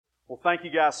Well, thank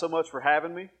you guys so much for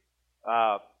having me.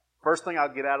 First thing I'll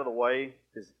get out of the way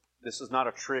is this is not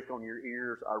a trick on your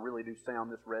ears. I really do sound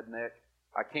this redneck.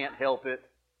 I can't help it.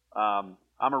 I'm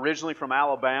originally from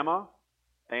Alabama,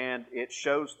 and it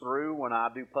shows through when I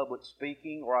do public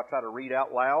speaking or I try to read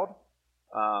out loud.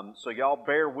 So y'all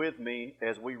bear with me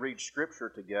as we read Scripture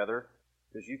together,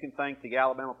 because you can thank the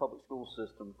Alabama public school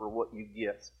system for what you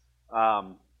get.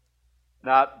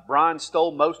 Now, Brian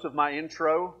stole most of my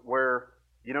intro where,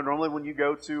 you know, normally when you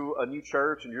go to a new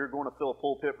church and you're going to fill a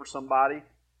pulpit for somebody,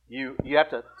 you have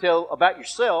to tell about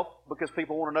yourself because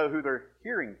people want to know who they're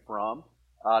hearing from.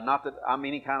 Not that I'm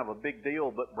any kind of a big deal,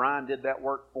 but Brian did that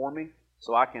work for me,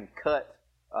 so I can cut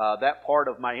that part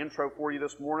of my intro for you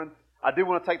this morning. I do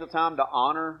want to take the time to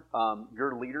honor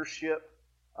your leadership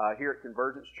here at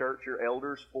Convergence Church, your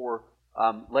elders, for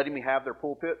letting me have their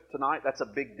pulpit tonight. That's a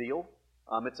big deal.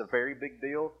 It's a very big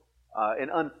deal.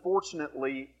 And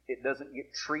unfortunately, it doesn't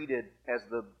get treated as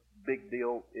the big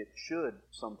deal it should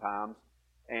sometimes.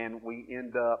 And we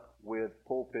end up with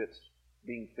pulpits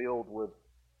being filled with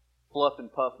fluff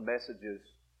and puff messages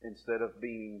instead of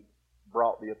being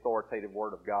brought the authoritative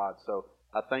Word of God. So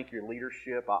I thank your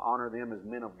leadership. I honor them as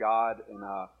men of God. And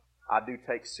I do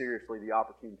take seriously the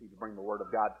opportunity to bring the Word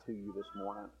of God to you this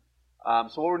morning.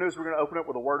 So what we're going to do is we're going to open up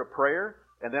with a word of prayer.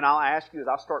 And then I'll ask you as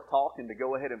I start talking to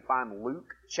go ahead and find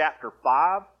Luke chapter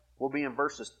 5. We'll be in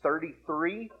verses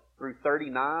 33 through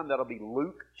 39. That'll be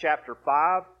Luke chapter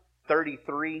 5,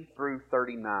 33 through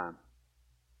 39.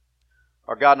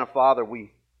 Our God and our Father,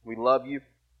 we love you.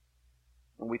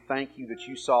 And we thank you that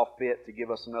you saw fit to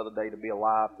give us another day to be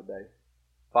alive today.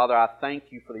 Father, I thank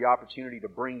you for the opportunity to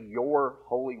bring your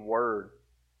holy word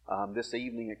this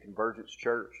evening at Convergence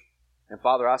Church. And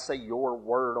Father, I say your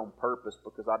word on purpose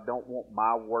because I don't want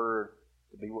my word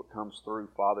to be what comes through,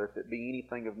 Father. If it be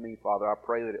anything of me, Father, I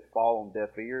pray that it fall on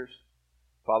deaf ears.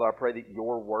 Father, I pray that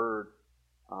your word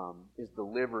is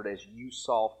delivered as you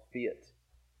saw fit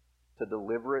to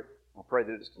deliver it. I pray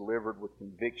that it's delivered with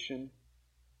conviction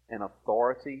and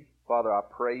authority. Father, I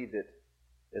pray that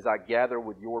as I gather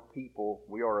with your people,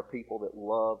 we are a people that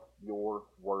love your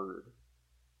word.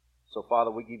 So,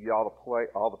 Father, we give you all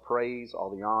the praise, all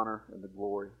the honor, and the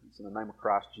glory. It's in the name of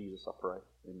Christ Jesus I pray.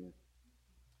 Amen.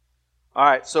 All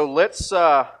right, so let's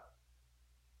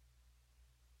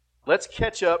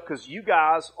catch up because you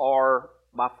guys are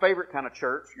my favorite kind of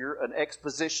church. You're an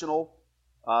expositional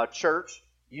church.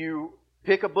 You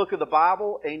pick a book of the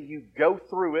Bible and you go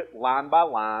through it line by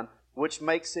line, which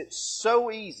makes it so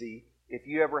easy if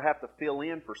you ever have to fill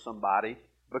in for somebody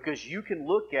because you can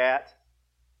look at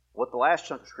what the last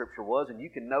chunk of Scripture was, and you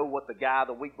can know what the guy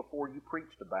the week before you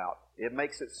preached about. It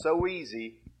makes it so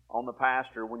easy on the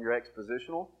pastor when you're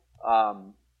expositional.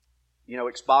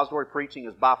 Expository preaching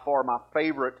is by far my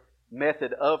favorite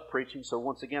method of preaching. So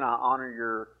once again, I honor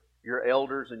your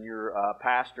elders and your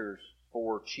pastors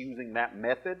for choosing that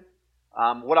method.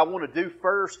 What I want to do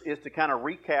first is to kind of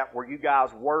recap where you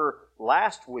guys were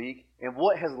last week and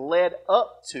what has led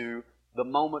up to the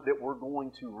moment that we're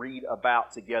going to read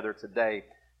about together today.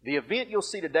 The event you'll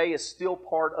see today is still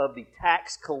part of the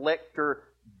tax collector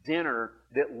dinner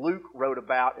that Luke wrote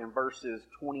about in verses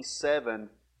 27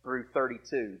 through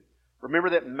 32. Remember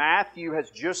that Matthew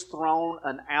has just thrown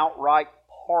an outright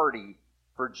party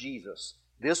for Jesus.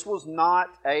 This was not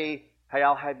a, hey,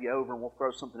 I'll have you over and we'll throw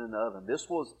something in the oven. This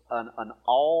was an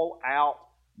all-out,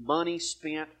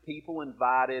 money-spent,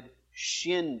 people-invited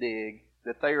shindig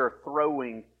that they are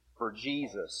throwing for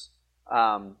Jesus.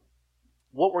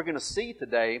 What we're going to see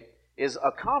today is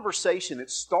a conversation that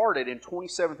started in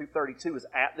 27 through 32 is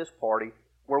at this party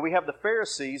where we have the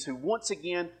Pharisees who once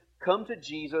again come to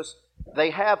Jesus. They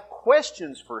have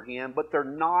questions for Him, but they're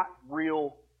not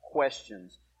real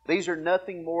questions. These are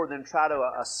nothing more than try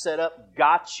to set up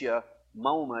gotcha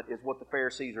moment is what the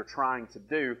Pharisees are trying to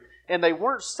do. And they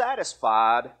weren't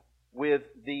satisfied with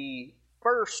the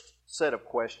first set of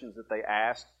questions that they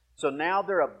asked. So now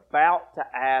they're about to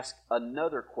ask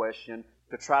another question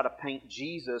to try to paint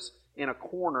Jesus in a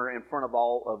corner in front of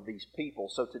all of these people.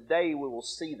 So today we will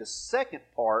see the second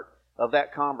part of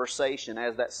that conversation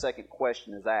as that second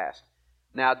question is asked.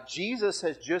 Now, Jesus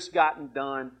has just gotten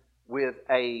done with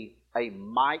a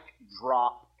mic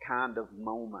drop kind of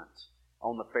moment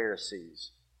on the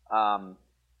Pharisees.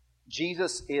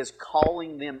 Jesus is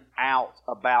calling them out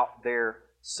about their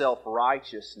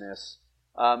self-righteousness.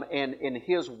 And in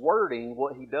His wording,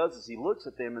 what He does is He looks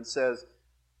at them and says,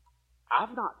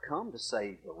 I've not come to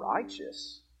save the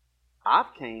righteous.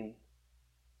 I've came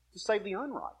to save the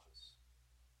unrighteous.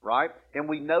 Right? And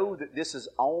we know that this is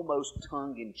almost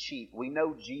tongue-in-cheek. We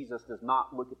know Jesus does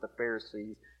not look at the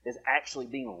Pharisees as actually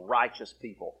being righteous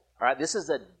people. All right? This is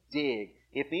a dig.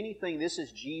 If anything, this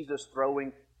is Jesus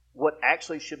throwing what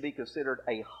actually should be considered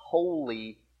a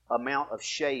holy amount of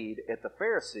shade at the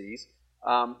Pharisees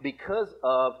because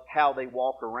of how they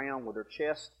walk around with their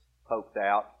chest poked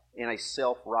out in a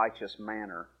self-righteous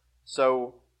manner.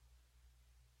 So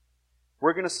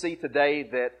we're going to see today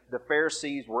that the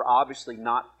Pharisees were obviously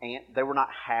not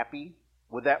happy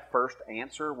with that first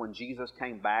answer when Jesus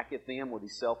came back at them with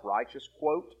his self-righteous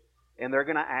quote. And they're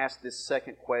going to ask this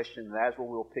second question, and that's where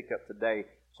we'll pick up today.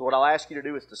 So what I'll ask you to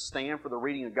do is to stand for the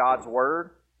reading of God's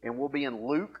Word, and we'll be in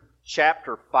Luke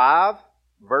chapter 5,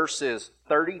 verses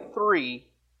 33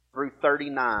 through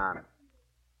 39.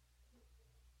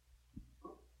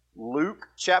 Luke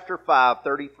chapter 5,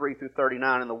 33 through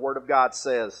 39, and the Word of God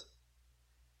says,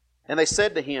 "And they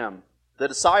said to him, the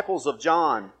disciples of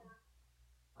John..."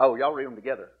 Oh, y'all read them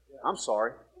together. I'm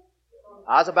sorry.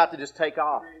 I was about to just take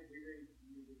off.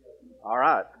 All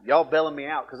right. Y'all bailing me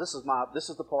out because this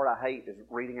is the part I hate, is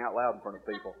reading out loud in front of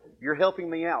people. You're helping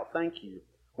me out. Thank you.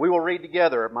 We will read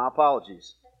together. My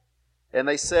apologies. "And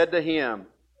they said to him,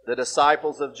 the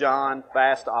disciples of John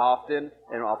fast often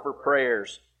and offer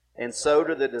prayers, and so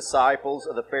do the disciples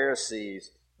of the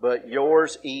Pharisees, but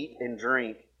yours eat and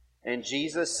drink. And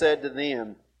Jesus said to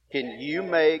them, can you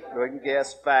make one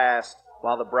guest fast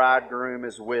while the bridegroom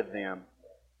is with them?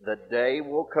 The day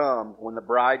will come when the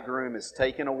bridegroom is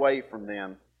taken away from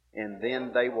them, and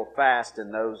then they will fast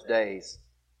in those days.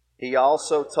 He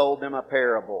also told them a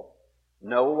parable.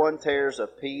 No one tears a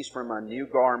piece from a new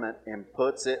garment and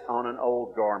puts it on an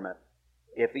old garment.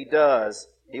 If he does,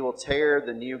 he will tear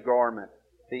the new garment.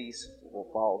 Piece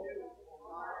will fall.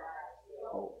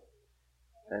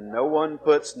 And no one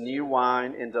puts new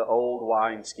wine into old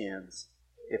wineskins.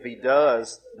 If he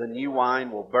does, the new wine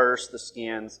will burst the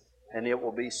skins, and it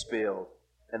will be spilled,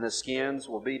 and the skins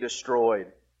will be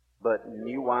destroyed. But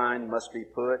new wine must be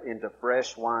put into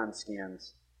fresh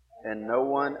wineskins. And no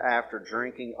one, after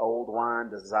drinking old wine,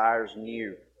 desires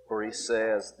new, for he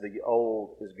says, the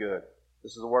old is good."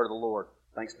 This is the word of the Lord.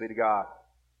 Thanks be to God.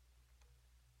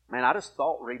 Man, I just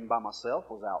thought reading by myself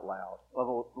was out loud.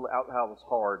 Out loud was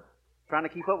hard. Trying to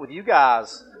keep up with you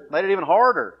guys made it even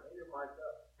harder.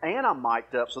 And I'm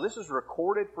mic'd up. So this is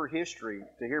recorded for history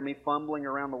to hear me fumbling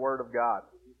around the Word of God.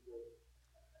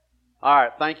 All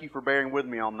right, thank you for bearing with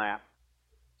me on that.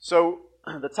 So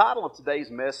the title of today's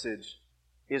message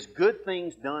is "Good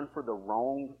Things Done for the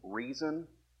Wrong Reason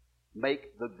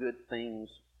Make the Good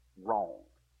Things Wrong."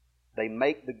 They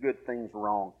make the good things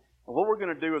wrong. And what we're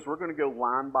going to do is we're going to go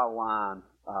line by line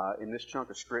in this chunk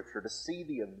of Scripture to see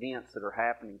the events that are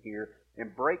happening here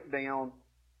and break down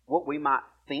what we might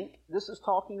think this is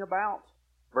talking about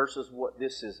versus what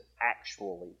this is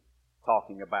actually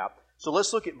talking about. So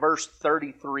let's look at verse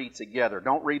 33 together.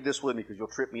 Don't read this with me because you'll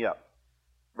trip me up.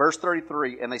 Verse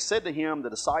 33, "And they said to him, the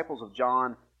disciples of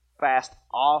John fast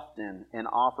often and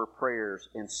offer prayers,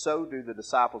 and so do the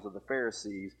disciples of the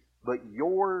Pharisees, but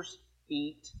yours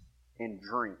eat and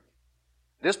drink."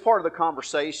 This part of the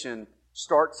conversation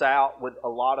starts out with a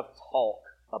lot of talk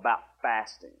about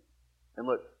fasting. And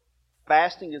look,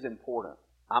 fasting is important.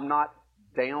 I'm not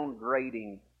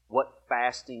downgrading what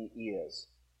fasting is,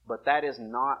 but that is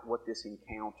not what this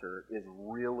encounter is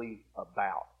really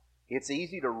about. It's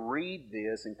easy to read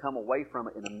this and come away from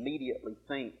it and immediately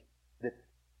think that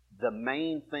the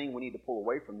main thing we need to pull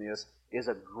away from this is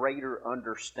a greater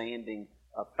understanding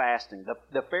of fasting.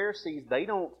 The Pharisees, they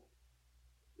don't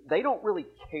really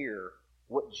care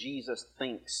what Jesus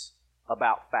thinks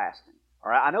about fasting.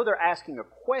 All right, I know they're asking a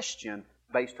question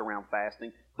based around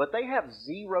fasting, but they have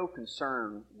zero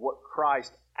concern what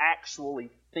Christ actually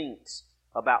thinks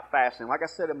about fasting. Like I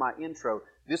said in my intro,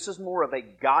 this is more of a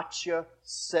gotcha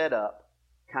setup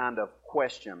kind of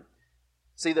question.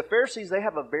 See, the Pharisees, they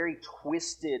have a very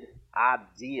twisted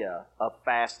idea of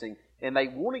fasting, and they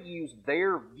want to use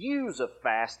their views of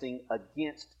fasting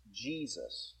against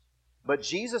Jesus. But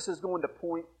Jesus is going to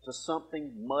point to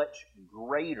something much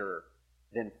greater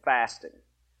than fasting.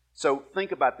 So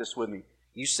think about this with me.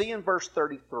 You see in verse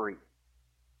 33,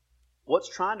 what's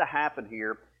trying to happen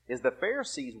here is the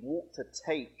Pharisees want to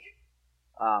take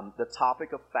the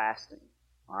topic of fasting,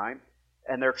 all right?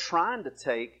 And they're trying to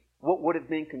take what would have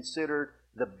been considered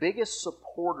the biggest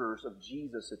supporters of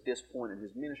Jesus at this point in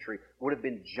his ministry would have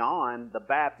been John the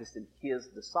Baptist and his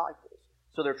disciples.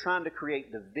 So they're trying to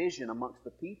create division amongst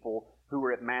the people who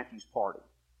were at Matthew's party.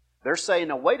 They're saying,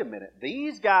 now wait a minute,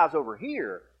 these guys over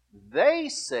here, they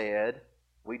said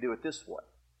we do it this way.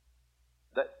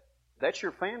 That's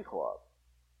your fan club.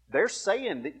 They're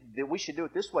saying that we should do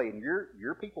it this way, and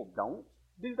your people don't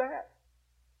do that.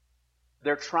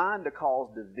 They're trying to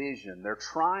cause division. They're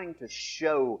trying to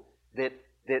show that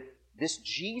this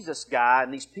Jesus guy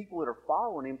and these people that are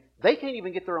following him, they can't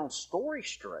even get their own story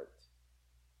straight.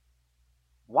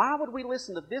 Why would we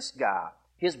listen to this guy?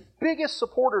 His biggest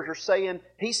supporters are saying,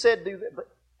 he said do that, but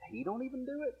he don't even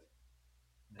do it.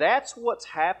 That's what's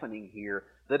happening here.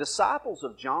 The disciples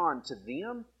of John, to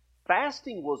them,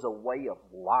 fasting was a way of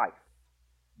life.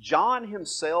 John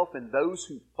himself and those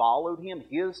who followed him,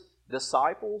 his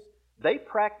disciples, they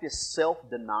practiced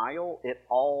self-denial at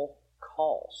all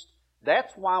cost.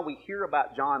 That's why we hear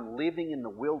about John living in the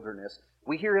wilderness.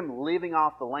 We hear him living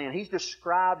off the land. He's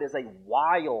described as a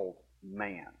wild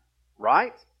man,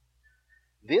 right?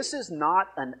 This is not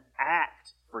an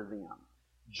act for them.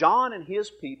 John and his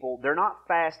people, they're not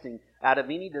fasting out of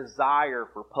any desire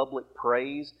for public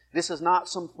praise. This is not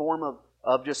some form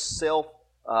of just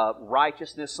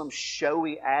self-righteousness, some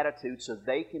showy attitude so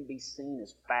they can be seen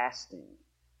as fasting.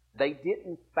 They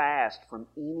didn't fast from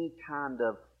any kind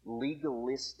of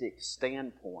legalistic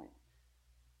standpoint.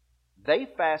 They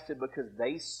fasted because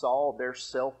they saw their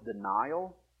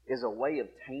self-denial as a way of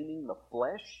taming the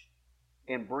flesh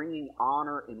and bringing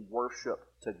honor and worship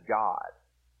to God.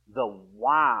 The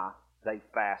why they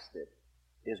fasted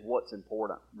is what's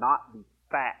important, not the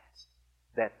fact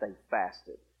that they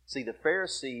fasted. See, the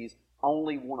Pharisees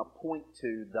only want to point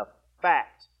to the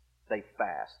fact they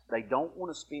fast. They don't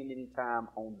want to spend any time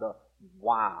on the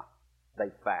why they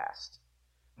fast.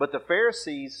 But the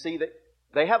Pharisees, see that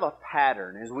they have a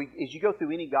pattern. As you go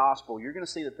through any gospel, you're going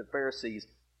to see that the Pharisees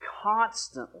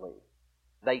constantly,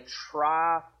 they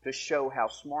try to show how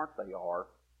smart they are.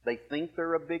 They think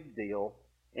they're a big deal,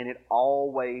 and it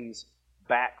always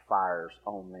backfires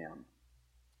on them.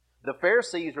 The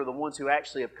Pharisees are the ones who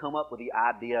actually have come up with the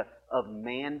idea of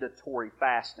mandatory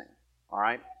fasting. All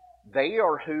right? They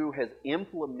are who has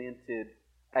implemented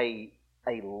a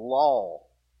law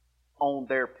on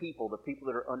their people, the people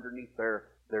that are underneath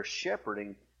their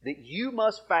shepherding, that you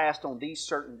must fast on these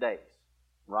certain days.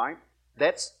 Right?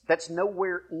 That's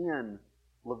nowhere in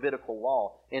Levitical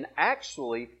law. And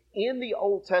actually, in the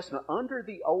Old Testament, under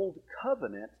the Old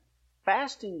Covenant,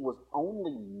 fasting was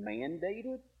only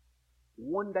mandated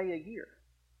one day a year.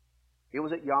 It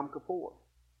was at Yom Kippur,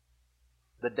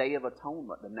 the Day of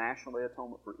Atonement, the National Day of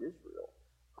Atonement for Israel.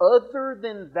 Other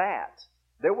than that,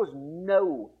 there was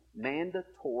no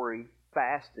mandatory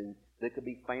fasting that could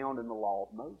be found in the law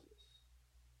of Moses.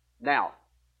 Now,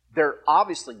 there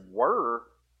obviously were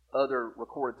other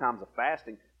recorded times of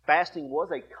fasting. Fasting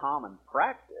was a common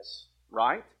practice,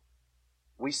 right?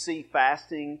 We see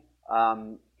fasting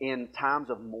in times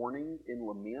of mourning and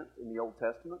lament in the Old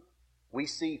Testament. We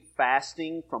see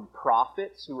fasting from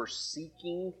prophets who are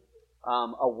seeking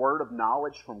a word of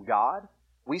knowledge from God.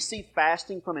 We see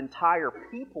fasting from entire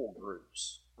people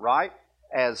groups, right?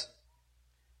 As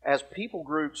people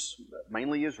groups,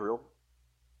 mainly Israel,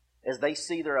 as they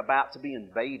see they're about to be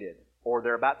invaded or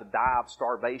they're about to die of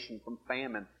starvation from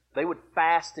famine, they would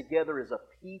fast together as a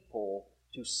people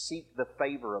to seek the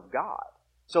favor of God.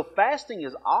 So fasting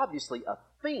is obviously a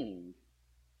thing,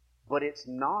 but it's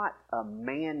not a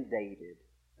mandated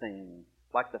thing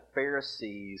like the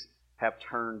Pharisees have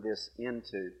turned this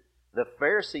into. The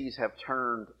Pharisees have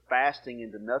turned fasting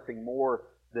into nothing more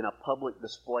than a public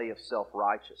display of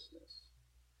self-righteousness.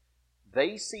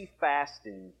 They see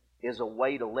fasting as a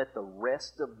way to let the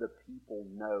rest of the people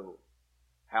know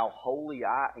how holy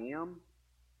I am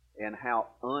and how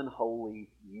unholy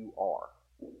you are.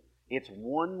 It's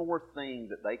one more thing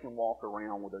that they can walk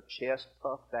around with their chest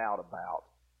puffed out about,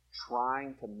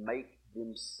 trying to make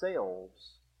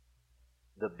themselves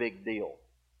the big deal.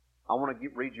 I want to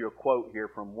read you a quote here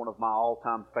from one of my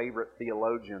all-time favorite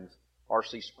theologians,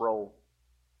 R.C. Sproul.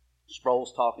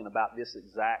 Sproul's talking about this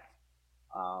exact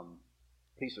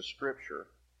piece of Scripture.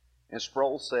 And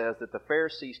Sproul says that the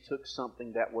Pharisees took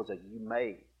something that was a you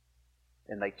may,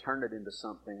 and they turned it into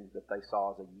something that they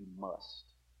saw as a you must.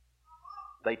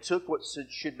 They took what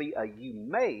should be a you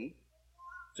may.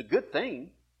 It's a good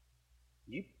thing.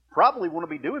 You probably want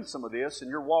to be doing some of this in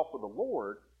your walk with the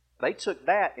Lord. They took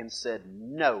that and said,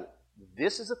 no,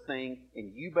 this is a thing,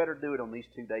 and you better do it on these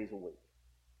 2 days a week.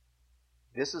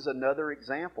 This is another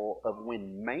example of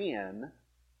when man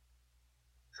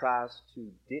tries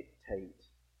to dictate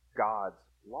God's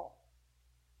law.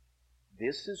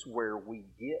 This is where we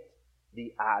get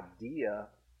the idea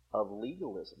of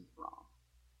legalism from.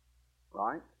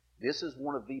 Right? This is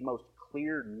one of the most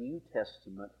clear New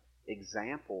Testament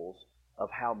examples of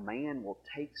how man will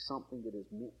take something that is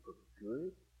meant for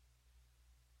good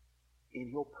and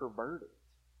he'll pervert it.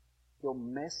 He'll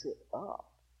mess it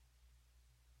up.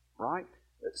 Right?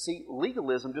 See,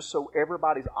 legalism, just so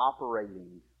everybody's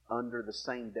operating under the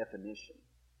same definition.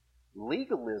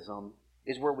 Legalism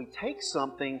is where we take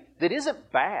something that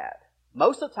isn't bad.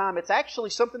 Most of the time, it's actually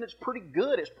something that's pretty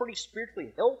good. It's pretty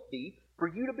spiritually healthy for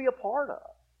you to be a part of.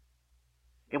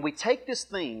 And we take this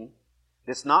thing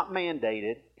that's not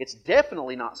mandated. It's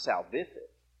definitely not salvific.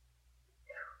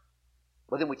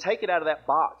 But then we take it out of that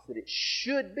box that it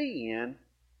should be in,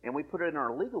 and we put it in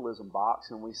our legalism box,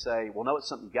 and we say, well, no, it's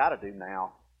something you got to do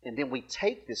now. And then we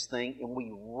take this thing and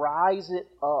we rise it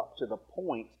up to the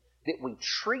point that we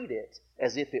treat it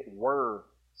as if it were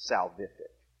salvific.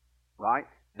 Right?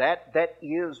 That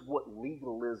is what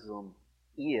legalism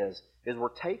is we're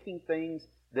taking things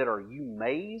that are you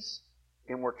mays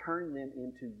and we're turning them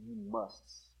into you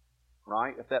musts.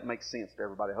 Right? If that makes sense to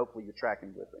everybody. Hopefully you're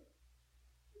tracking with me.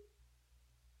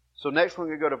 So next we're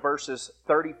going to go to verses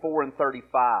 34 and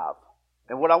 35.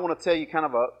 And what I want to tell you, kind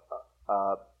of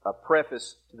a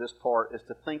preface to this part, is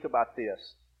to think about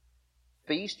this.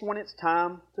 Feast when it's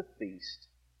time to feast,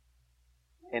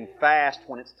 and fast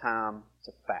when it's time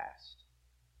to fast.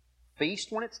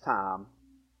 Feast when it's time,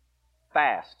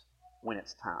 fast when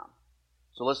it's time.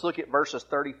 So let's look at verses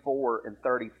 34 and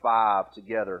 35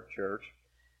 together, church.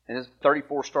 And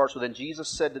 34 starts with, and Jesus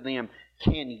said to them,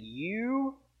 can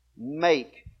you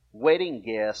make wedding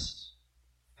guests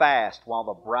fast while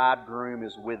the bridegroom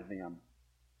is with them?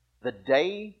 The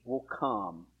day will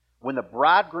come when the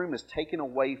bridegroom is taken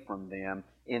away from them,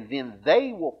 and then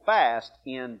they will fast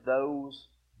in those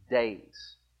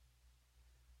days.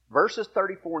 Verses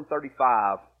 34 and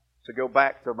 35, to go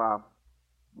back to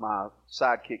my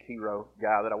sidekick hero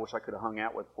guy that I wish I could have hung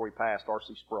out with before he passed,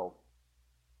 R.C. Sproul.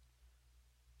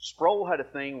 Sproul had a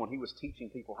thing when he was teaching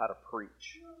people how to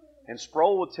preach. And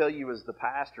Sproul would tell you as the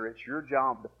pastor, it's your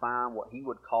job to find what he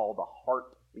would call the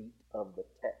heartbeat of the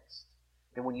text.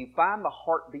 And when you find the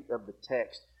heartbeat of the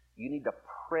text, you need to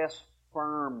press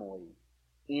firmly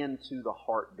into the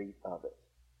heartbeat of it.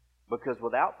 Because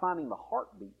without finding the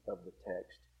heartbeat of the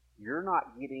text, you're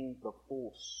not getting the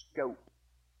full scope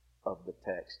of the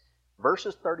text.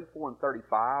 Verses 34 and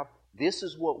 35, this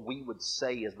is what we would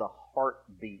say is the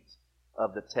heartbeat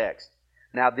of the text.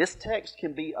 Now, this text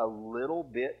can be a little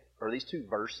bit, or these two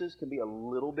verses can be a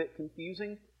little bit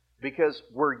confusing because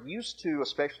we're used to,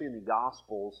 especially in the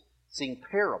Gospels, seeing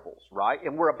parables, right?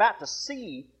 And we're about to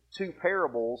see two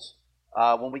parables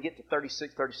when we get to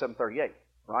 36, 37, 38,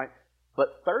 right?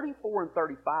 But 34 and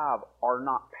 35 are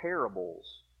not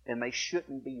parables, and they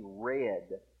shouldn't be read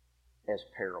as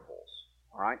parables,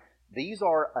 all right? These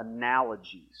are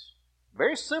analogies,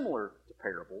 very similar to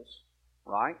parables,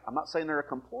 right? I'm not saying they're a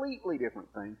completely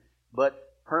different thing,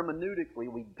 but hermeneutically,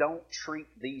 we don't treat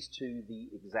these two the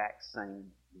exact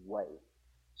same way.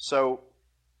 So,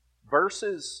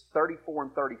 verses 34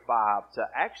 and 35, to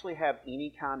actually have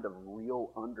any kind of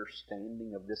real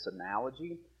understanding of this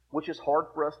analogy, which is hard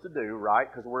for us to do, right?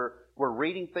 Because we're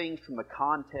reading things from the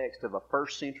context of a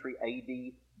first century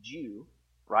AD Jew,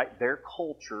 right? Their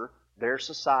culture, their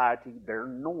society, their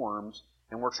norms,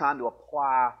 and we're trying to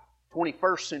apply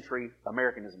 21st century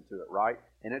Americanism to it, right?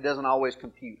 And it doesn't always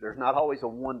compute. There's not always a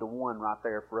one-to-one right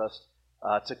there for us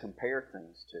to compare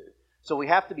things to. So we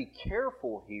have to be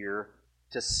careful here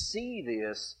to see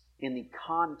this in the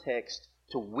context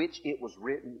to which it was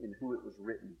written and who it was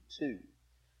written to.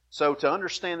 So to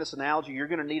understand this analogy, you're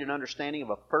going to need an understanding of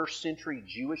a first century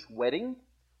Jewish wedding,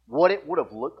 what it would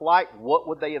have looked like, what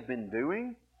would they have been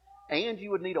doing, and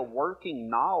you would need a working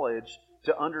knowledge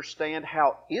to understand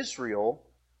how Israel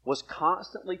was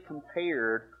constantly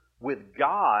compared with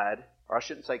God, or I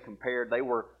shouldn't say compared, they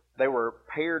were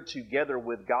paired together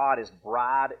with God as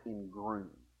bride and groom.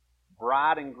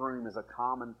 Bride and groom is a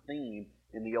common theme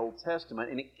in the Old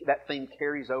Testament, and that theme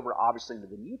carries over obviously into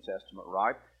the New Testament,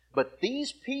 right? But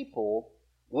these people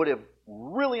would have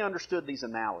really understood these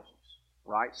analogies,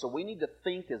 right? So we need to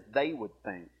think as they would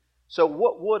think. So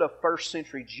what would a first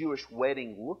century Jewish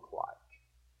wedding look like?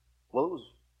 Well,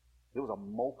 it was a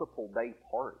multiple day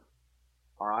party,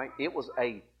 all right? It was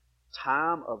a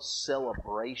time of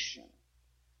celebration.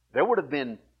 There would have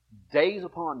been days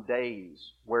upon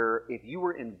days where if you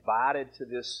were invited to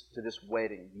this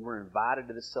wedding, you were invited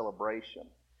to this celebration,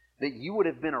 that you would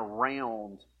have been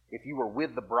around. If you were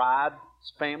with the bride's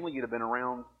family, you'd have been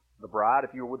around the bride.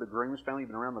 If you were with the groom's family, you'd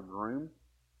have been around the groom.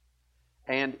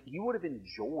 And you would have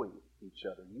enjoyed each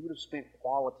other. You would have spent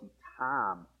quality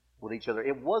time with each other.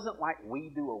 It wasn't like we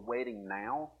do a wedding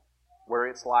now, where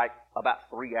it's like about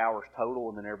 3 hours total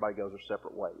and then everybody goes their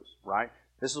separate ways, right?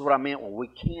 This is what I meant when we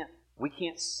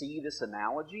can't see this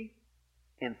analogy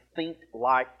and think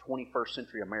like 21st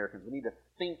century Americans. We need to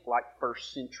think like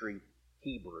first century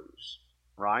Hebrews,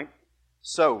 right?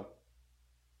 So,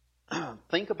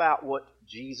 think about what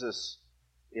Jesus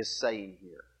is saying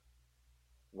here.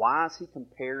 Why is he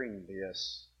comparing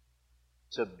this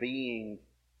to being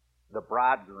the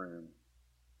bridegroom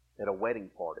at a wedding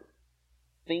party?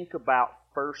 Think about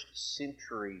first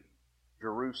century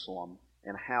Jerusalem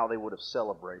and how they would have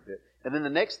celebrated it. And then the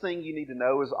next thing you need to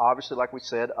know is obviously, like we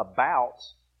said, about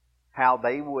how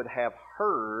they would have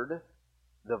heard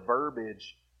the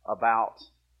verbiage about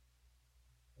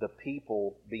the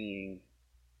people being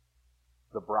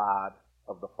the bride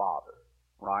of the Father,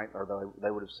 right? Or they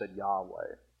would have said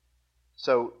Yahweh.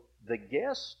 So the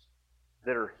guests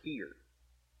that are here,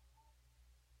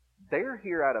 they're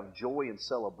here out of joy and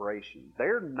celebration.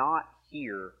 They're not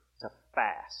here to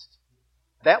fast.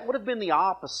 That would have been the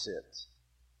opposite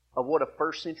of what a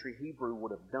first century Hebrew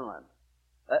would have done.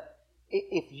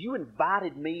 If you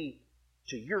invited me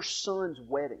to your son's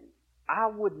wedding, I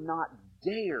would not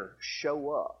dare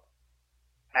show up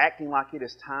acting like it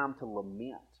is time to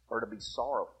lament or to be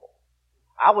sorrowful.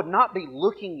 I would not be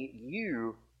looking at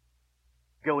you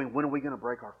going, when are we going to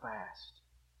break our fast?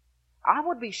 I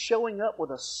would be showing up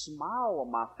with a smile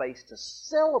on my face to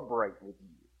celebrate with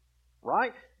you.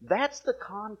 Right? That's the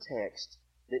context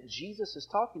that Jesus is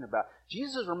talking about.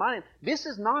 Jesus is reminding, this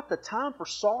is not the time for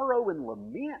sorrow and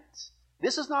lament.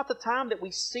 This is not the time that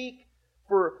we seek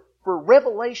for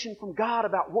revelation from God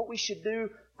about what we should do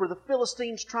for the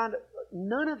Philistines trying to...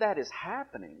 None of that is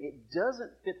happening. It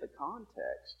doesn't fit the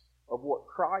context of what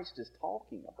Christ is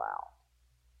talking about.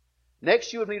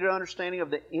 Next, you would need an understanding of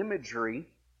the imagery,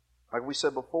 like we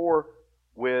said before,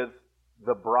 with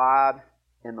the bride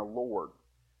and the Lord.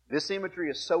 This imagery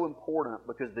is so important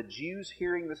because the Jews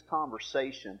hearing this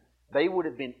conversation, they would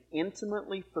have been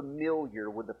intimately familiar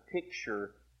with the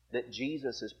picture that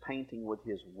Jesus is painting with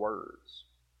His words.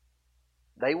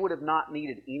 They would have not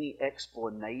needed any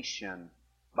explanation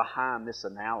behind this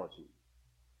analogy.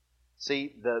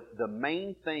 See, the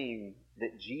main thing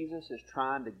that Jesus is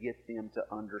trying to get them to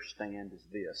understand is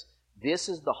this. This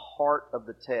is the heart of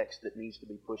the text that needs to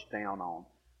be pushed down on.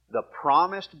 The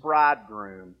promised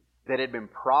bridegroom that had been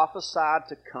prophesied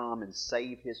to come and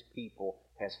save His people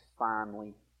has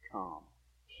finally come.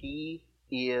 He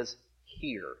is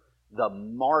here. The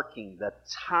marking, the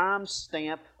time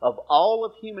stamp of all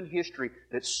of human history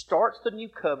that starts the new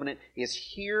covenant is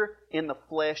here in the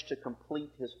flesh to complete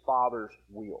His Father's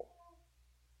will.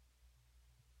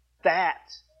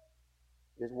 That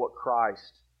is what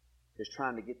Christ is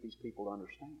trying to get these people to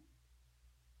understand.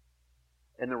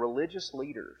 And the religious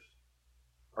leaders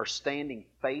are standing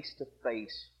face to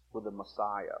face with the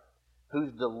Messiah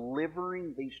who's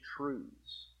delivering these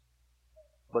truths,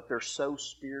 but they're so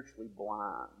spiritually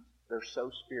blind. They're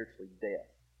so spiritually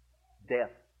deaf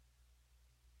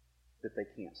that they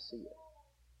can't see it.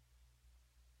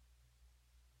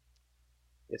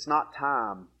 It's not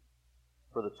time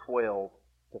for the 12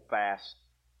 to fast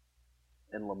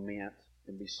and lament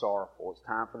and be sorrowful. It's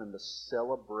time for them to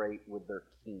celebrate with their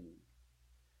King.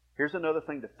 Here's another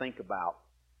thing to think about.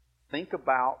 Think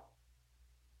about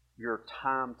your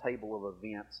timetable of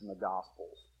events in the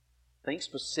Gospels. Think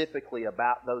specifically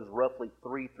about those roughly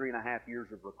 3.5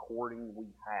 years of recording we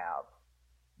have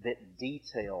that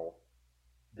detail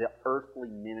the earthly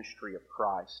ministry of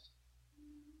Christ.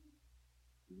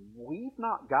 We've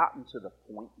not gotten to the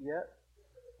point yet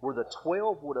where the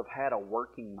 12 would have had a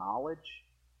working knowledge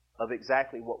of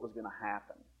exactly what was going to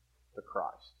happen to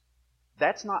Christ.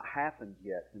 That's not happened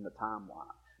yet in the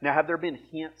timeline. Now, have there been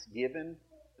hints given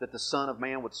that the Son of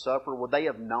Man would suffer? Would they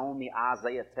have known the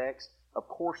Isaiah text? Of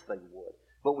course they would.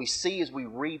 But we see as we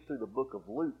read through the book of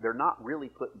Luke, they're not really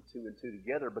putting two and two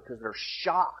together because they're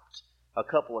shocked a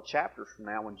couple of chapters from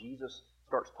now when Jesus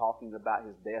starts talking about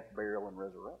His death, burial, and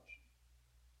resurrection.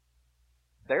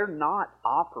 They're not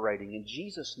operating, and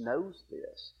Jesus knows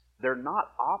this, they're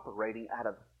not operating out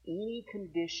of any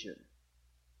condition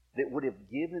that would have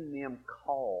given them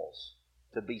cause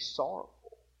to be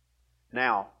sorrowful.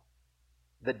 Now,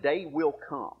 the day will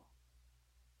come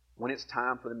when it's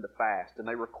time for them to fast, and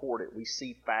they record it. We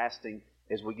see fasting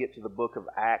as we get to the book of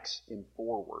Acts and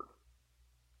forward.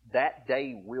 That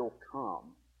day will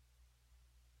come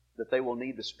that they will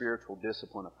need the spiritual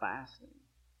discipline of fasting.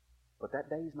 But that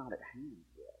day is not at hand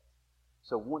yet.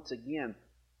 So once again,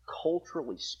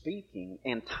 culturally speaking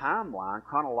and timeline,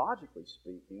 chronologically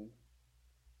speaking,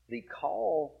 the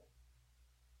call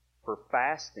for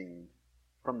fasting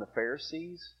from the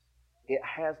Pharisees, it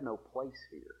has no place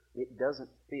here. It doesn't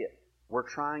fit. We're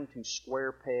trying to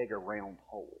square peg a round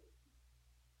hole.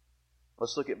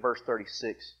 Let's look at verse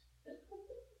 36.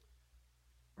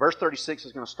 Verse 36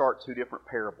 is going to start two different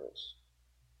parables.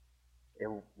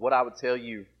 And what I would tell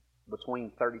you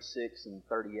between 36 and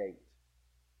 38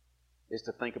 is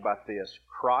to think about this.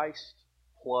 Christ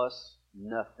plus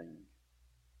nothing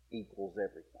equals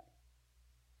everything.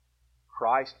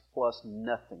 Christ plus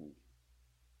nothing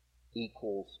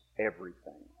equals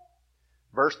everything.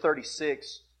 Verse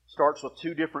 36 starts with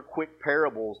two different quick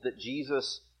parables that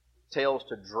Jesus tells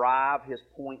to drive His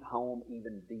point home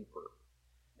even deeper.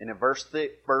 And in verse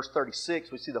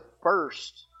 36, we see the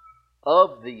first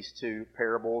of these two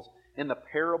parables in the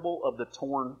parable of the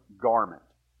torn garment.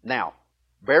 Now,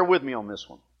 bear with me on this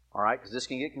one, all right, because this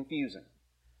can get confusing.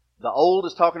 The old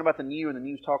is talking about the new, and the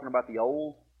new is talking about the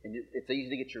old, and it's easy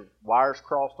to get your wires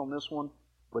crossed on this one,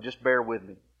 but just bear with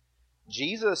me.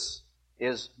 Jesus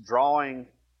is drawing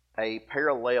a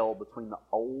parallel between the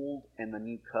old and the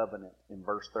new covenant in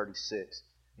verse 36.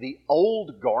 The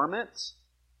old garment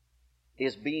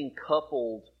is being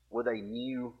coupled with a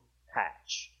new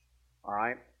patch. All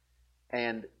right?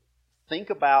 And think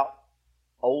about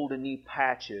old and new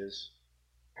patches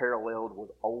paralleled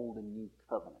with old and new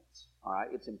covenants. All right?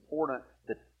 It's important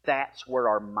that that's where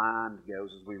our mind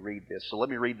goes as we read this. So let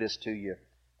me read this to you.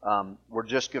 We're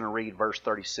just going to read verse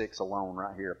 36 alone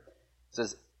right here. It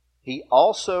says, He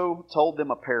also told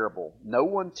them a parable. No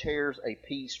one tears a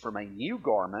piece from a new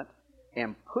garment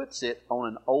and puts it on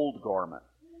an old garment.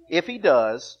 If he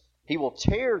does, he will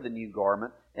tear the new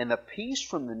garment, and the piece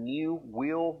from the new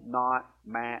will not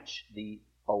match the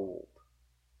old.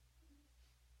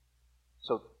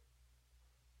 So,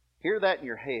 hear that in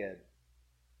your head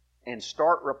and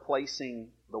start replacing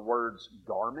the words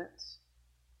garments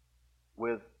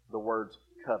with the words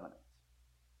covenant.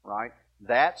 Right?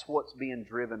 That's what's being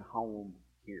driven home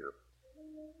here.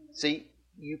 See,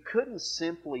 you couldn't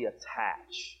simply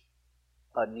attach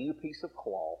a new piece of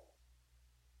cloth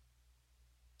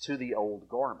to the old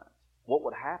garment. What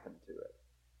would happen to it?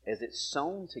 As it's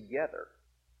sewn together,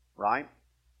 right?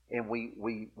 And we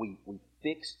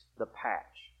fixed the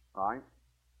patch, right?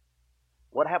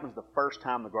 What happens the first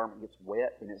time the garment gets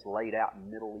wet and it's laid out in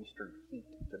Middle Eastern heat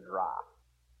to dry?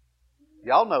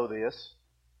 Y'all know this.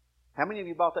 How many of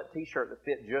you bought that t-shirt that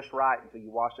fit just right until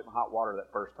you washed it in hot water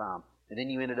that first time? And then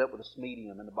you ended up with a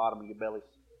smedium in the bottom of your belly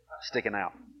sticking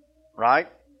out. Right?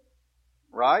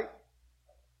 Right?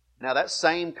 Now that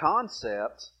same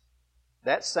concept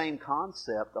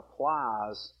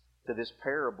applies to this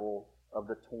parable of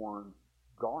the torn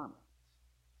garment.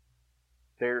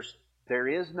 There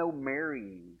is no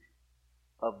marrying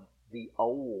of the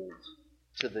old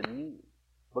to the new.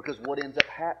 Because what ends up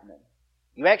happening?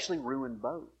 You actually ruin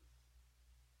both.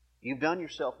 You've done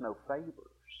yourself no favors.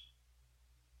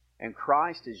 And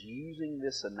Christ is using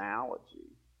this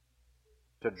analogy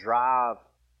to drive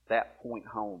that point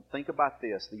home. Think about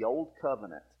this. The old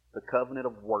covenant, the covenant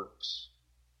of works,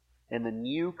 and the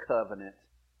new covenant,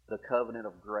 the covenant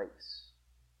of grace.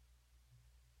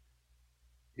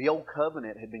 The old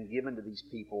covenant had been given to these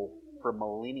people for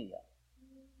millennia,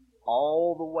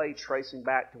 all the way tracing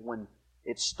back to when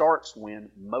it starts when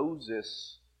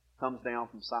Moses comes down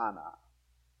from Sinai.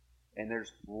 And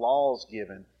there's laws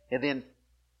given. And then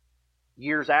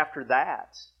years after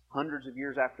that, hundreds of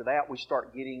years after that, we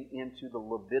start getting into the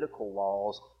Levitical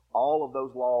laws. All of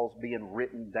those laws being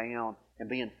written down and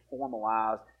being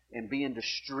formalized and being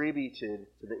distributed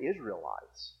to the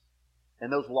Israelites.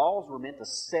 And those laws were meant to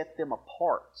set them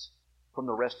apart from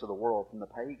the rest of the world, from the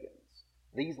pagans.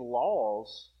 These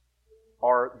laws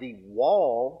are the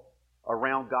wall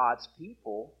around God's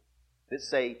people that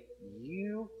say,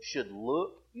 you should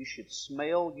look, you should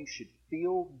smell, you should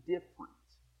feel different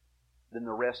than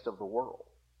the rest of the world.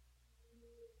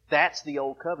 That's the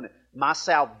old covenant. My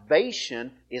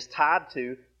salvation is tied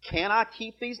to, can I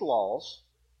keep these laws?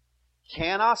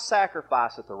 Can I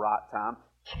sacrifice at the right time?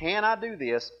 Can I do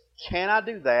this? Can I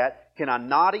do that? Can I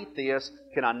not eat this?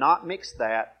 Can I not mix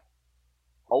that?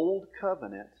 Old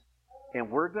covenant. And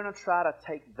we're going to try to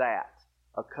take that,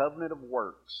 a covenant of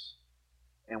works,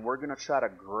 and we're going to try to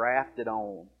graft it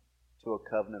on to a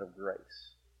covenant of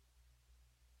grace.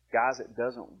 Guys, it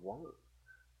doesn't work.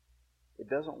 It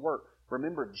doesn't work.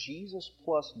 Remember, Jesus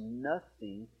plus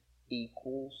nothing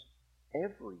equals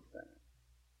everything.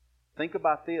 Think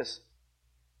about this.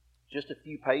 Just a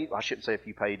few pages, I shouldn't say a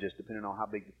few pages, depending on how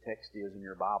big the text is in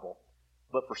your Bible.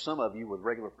 But for some of you with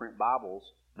regular print Bibles,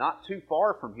 not too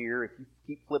far from here, if you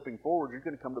keep flipping forward, you're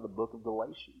going to come to the book of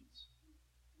Galatians.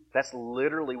 That's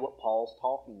literally what Paul's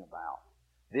talking about.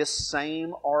 This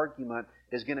same argument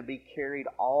is going to be carried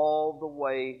all the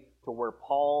way to where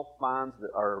Paul founds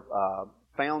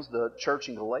the church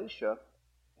in Galatia,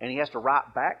 and he has to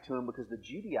write back to them because the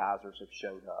Judaizers have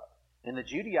showed up. And the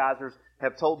Judaizers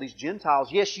have told these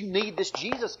Gentiles, yes, you need this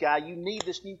Jesus guy, you need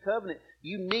this new covenant,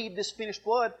 you need this finished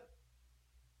blood,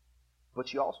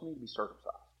 but you also need to be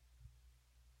circumcised.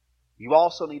 You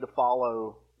also need to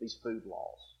follow these food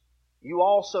laws. You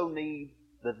also need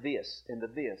the this and the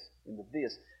this and the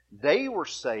this. They were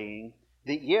saying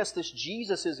that yes, this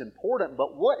Jesus is important,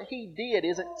 but what He did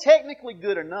isn't technically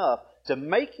good enough to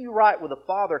make you right with the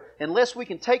Father unless we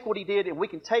can take what He did and we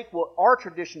can take what our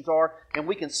traditions are and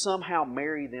we can somehow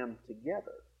marry them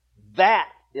together. That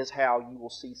is how you will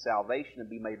see salvation and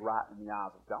be made right in the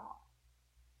eyes of God.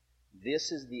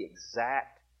 This is the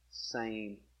exact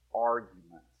same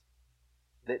argument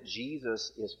that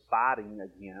Jesus is fighting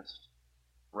against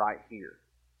right here.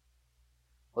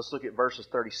 Let's look at verses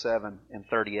 37 and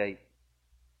 38.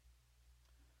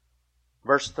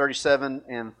 Verses 37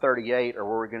 and 38 are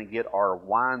where we're going to get our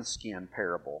wineskin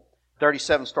parable.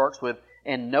 37 starts with,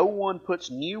 "And no one puts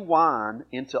new wine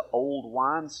into old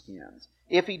wineskins.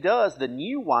 If he does, the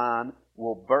new wine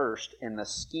will burst, and the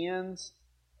skins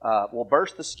will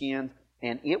burst the skins,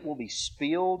 and it will be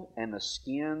spilled, and the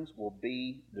skins will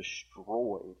be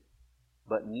destroyed.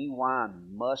 But new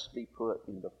wine must be put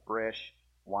into fresh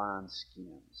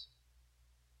wineskins."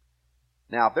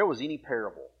 Now, if there was any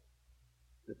parable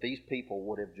that these people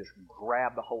would have just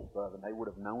grabbed a hold of and they would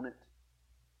have known it,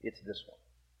 it's this one.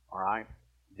 All right?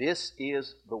 This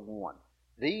is the one.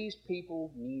 These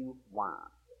people knew wine.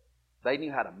 They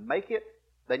knew how to make it.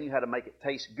 They knew how to make it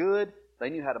taste good. They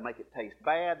knew how to make it taste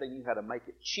bad. They knew how to make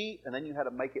it cheap. And they knew how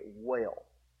to make it well.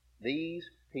 These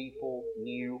people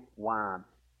knew wine.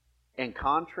 And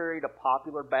contrary to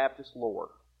popular Baptist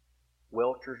lore,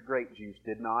 Welch's grape juice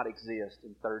did not exist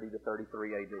in 30 to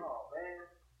 33 AD.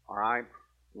 All right?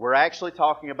 We're actually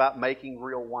talking about making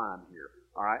real wine here.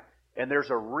 All right? And there's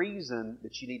a reason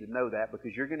that you need to know that,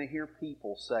 because you're going to hear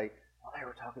people say, well, they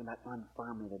were talking about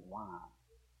unfermented wine.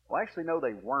 Well, actually, no,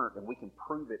 they weren't, and we can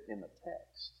prove it in the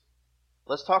text.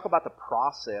 Let's talk about the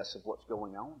process of what's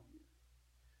going on here.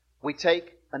 We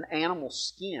take an animal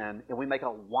skin and we make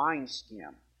a wine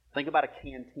skin. Think about a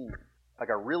canteen, like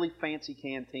a really fancy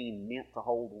canteen meant to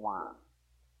hold wine.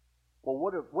 Well,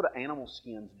 what do animal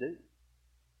skins do?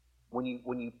 When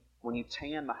you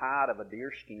tan the hide of a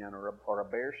deer skin or a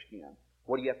bear skin,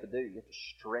 what do you have to do? You have to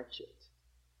stretch it.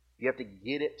 You have to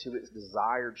get it to its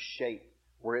desired shape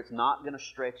where it's not going to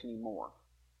stretch anymore.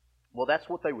 Well, that's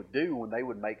what they would do when they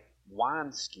would make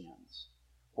wine skins.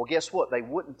 Well, guess what? They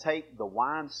wouldn't take the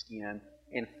wine skin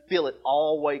and fill it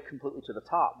all the way completely to the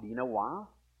top. Do you know why?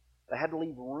 They had to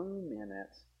leave room in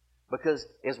it, because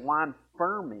as wine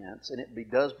ferments and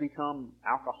it does become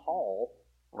alcohol,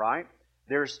 right?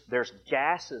 There's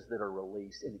gases that are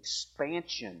released, and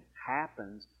expansion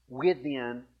happens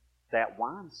within that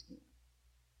wineskin.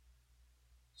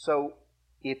 So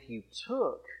if you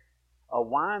took a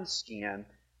wineskin,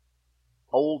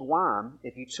 old wine,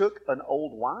 if you took an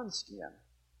old wineskin,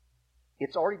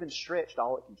 it's already been stretched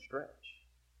all it can stretch.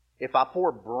 If I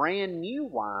pour brand new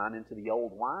wine into the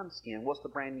old wineskin, what's the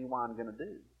brand new wine going to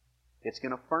do? It's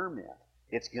going to ferment.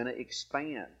 It's going to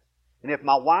expand. And if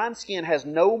my wineskin has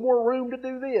no more room to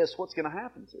do this, what's going to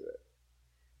happen to it?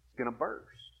 It's going to burst.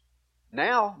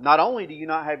 Now, not only do you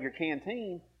not have your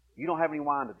canteen, you don't have any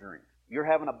wine to drink. You're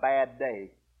having a bad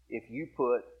day if you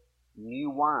put new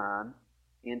wine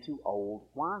into old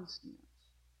wineskins.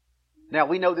 Now,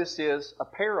 we know this is a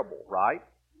parable, right?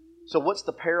 So what's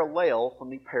the parallel from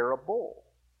the parable?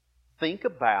 Think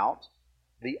about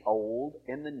the old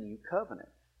and the new covenant.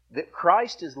 That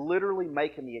Christ is literally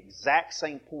making the exact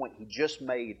same point He just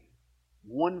made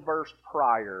one verse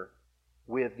prior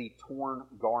with the torn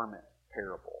garment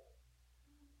parable.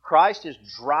 Christ is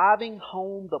driving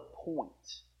home the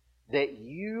point that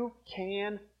you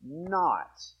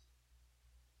cannot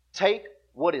take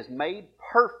what is made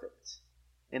perfect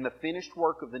in the finished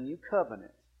work of the new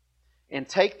covenant and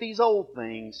take these old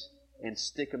things and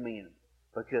stick them in.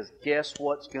 Because guess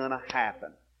what's going to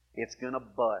happen? It's going to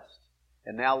bust.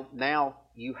 And now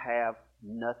you have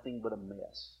nothing but a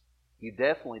mess. You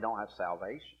definitely don't have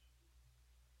salvation.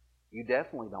 You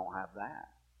definitely don't have that.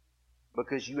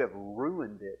 Because you have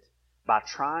ruined it by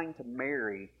trying to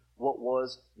marry what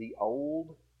was the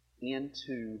old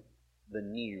into the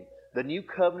new. The new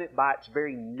covenant by its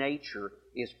very nature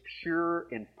is pure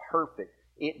and perfect.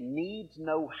 It needs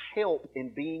no help in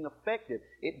being effective.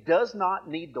 It does not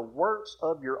need the works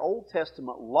of your Old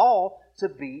Testament law to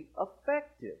be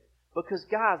effective. Because,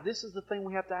 guys, this is the thing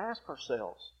we have to ask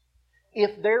ourselves.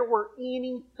 If there were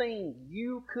anything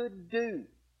you could do,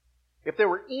 if there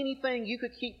were anything you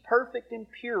could keep perfect and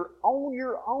pure on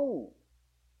your own,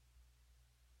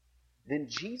 then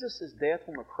Jesus' death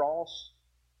on the cross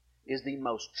is the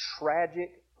most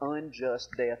tragic, unjust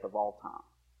death of all time.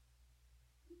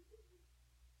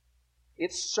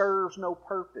 It serves no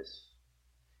purpose.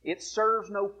 It serves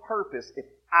no purpose if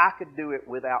I could do it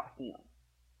without Him.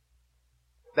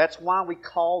 That's why we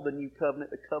call the new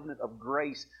covenant the covenant of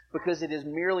grace, because it is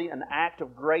merely an act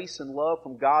of grace and love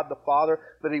from God the Father,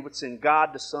 that He would send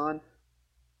God the Son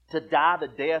to die the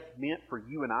death meant for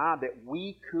you and I, that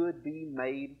we could be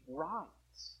made right.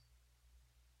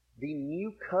 The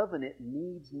new covenant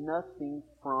needs nothing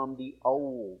from the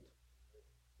old.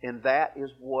 And that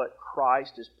is what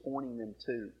Christ is pointing them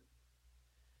to.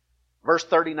 Verse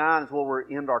 39 is where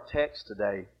we'll end our text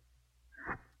today.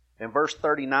 In verse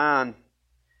 39,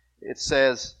 it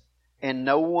says, "And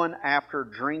no one after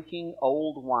drinking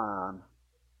old wine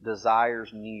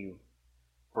desires new,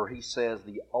 for he says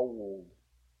the old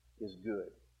is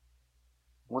good."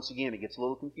 Once again, it gets a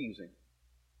little confusing,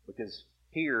 because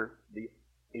here, the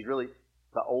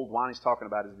old wine he's talking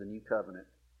about is the new covenant,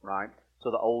 right? So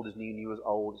the old is new, new is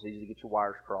old. It's easy to get your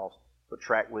wires crossed, but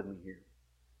track with me here.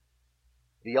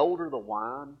 The older the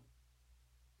wine,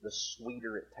 the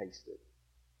sweeter it tasted.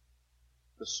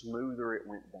 The smoother it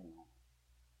went down.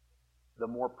 The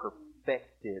more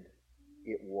perfected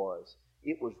it was.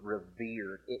 It was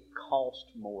revered. It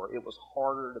cost more. It was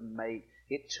harder to make.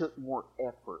 It took more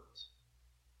effort.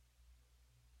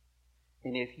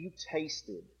 And if you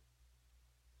tasted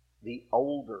the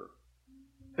older,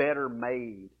 better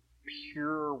made,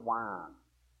 pure wine,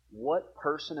 what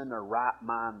person in their right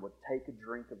mind would take a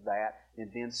drink of that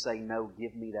and then say, "No,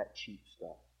 give me that cheap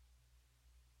stuff"?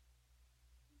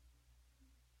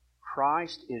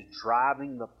 Christ is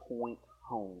driving the point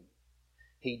home.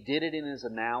 He did it in His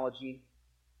analogy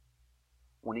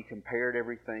when He compared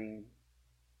everything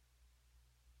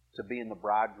to being the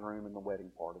bridegroom in the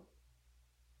wedding party.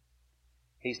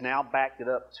 He's now backed it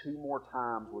up 2 more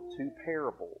times with 2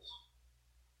 parables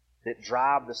that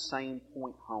drive the same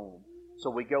point home. So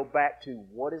we go back to,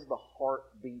 what is the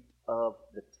heartbeat of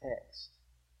the text?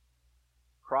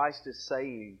 Christ is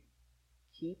saying,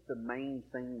 keep the main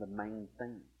thing the main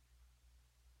thing.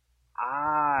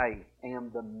 I am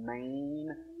the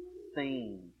main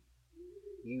thing.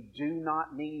 You do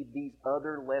not need these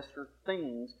other lesser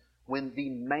things when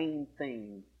the main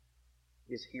thing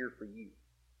is here for you.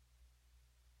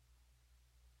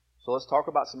 So let's talk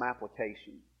about some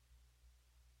application.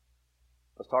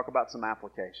 Let's talk about some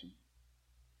application.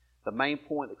 The main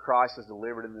point that Christ has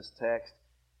delivered in this text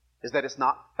is that it's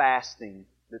not fasting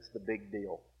that's the big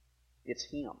deal. It's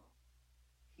Him.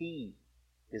 He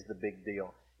is the big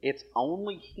deal. It's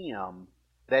only Him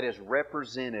that is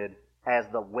represented as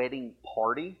the wedding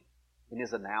party in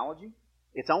His analogy.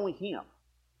 It's only Him.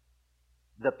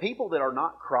 The people that are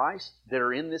not Christ, that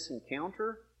are in this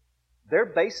encounter, they're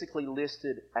basically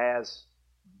listed as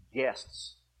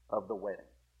guests of the wedding.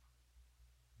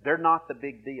 They're not the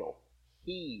big deal.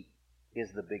 He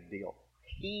is the big deal.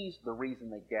 He's the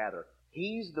reason they gather.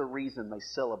 He's the reason they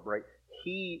celebrate.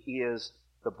 He is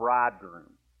the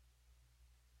bridegroom.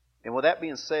 And with that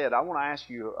being said, I want to ask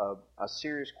you a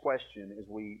serious question as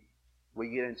we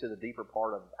get into the deeper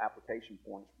part of application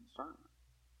points from the sermon.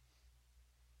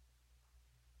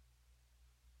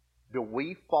 Do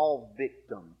we fall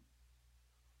victim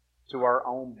to our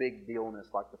own big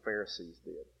dealness like the Pharisees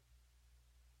did?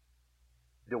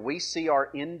 Do we see our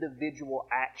individual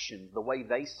actions the way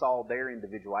they saw their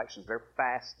individual actions? They're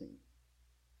fasting.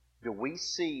 Do we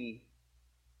see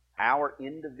our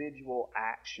individual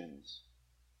actions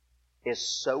as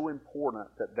so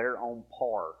important that they're on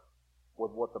par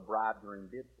with what the bridegroom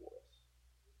did for us?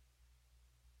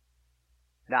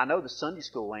 Now, I know the Sunday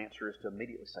school answer is to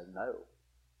immediately say no.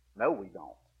 No, we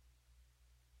don't.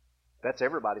 That's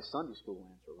everybody's Sunday school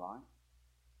answer, right?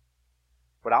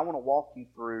 But I want to walk you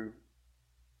through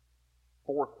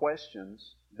 4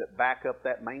 questions that back up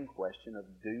that main question of,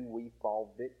 do we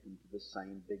fall victim to the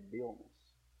same big dealness?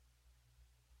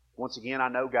 Once again, I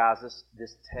know, guys,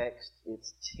 this text,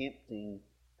 it's tempting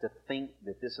to think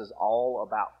that this is all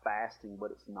about fasting,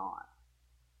 but it's not.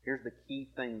 Here's the key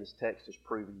thing this text is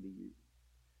proving to you.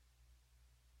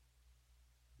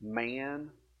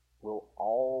 Man will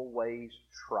always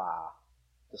try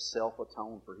to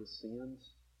self-atone for his sins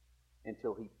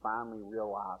until he finally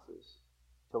realizes,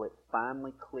 till it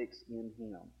finally clicks in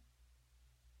him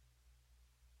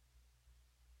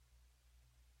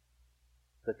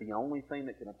that the only thing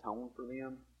that can atone for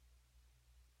them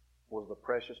was the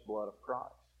precious blood of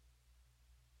Christ.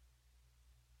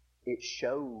 It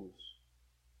shows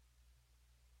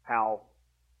how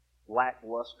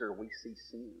lackluster we see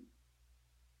sin.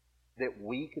 That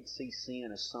we could see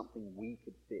sin as something we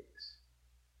could fix.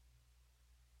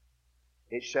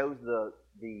 It shows the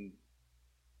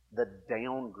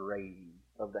downgrading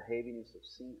of the heaviness of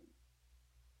sin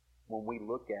when we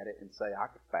look at it and say, I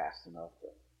could fast enough to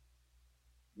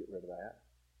get rid of that.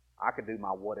 I could do my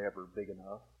whatever big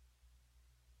enough.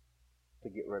 to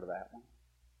get rid of that one.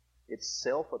 It's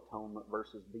self-atonement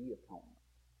versus the atonement.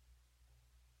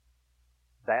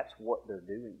 That's what they're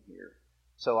doing here.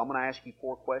 So I'm going to ask you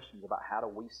 4 questions about how do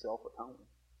we self-atone.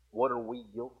 What are we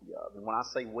guilty of? And when I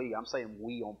say we, I'm saying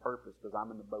we on purpose because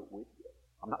I'm in the boat with you.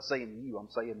 I'm not saying you, I'm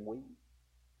saying we.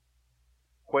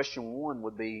 Question 1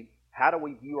 would be, how do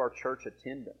we view our church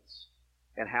attendance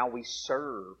and how we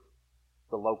serve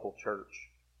the local church?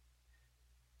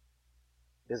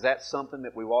 Is that something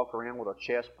that we walk around with our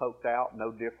chest poked out,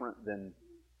 no different than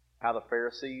how the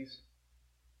Pharisees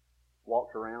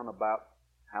walked around about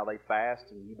how they fast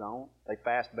and you don't? They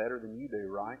fast better than you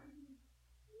do, right?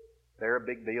 They're a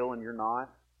big deal and you're not.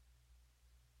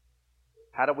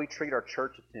 How do we treat our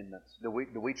church attendance? Do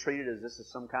we treat it as this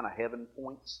is some kind of heaven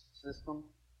points system?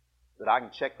 That I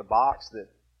can check the box that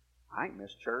I ain't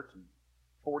missed church in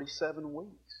 47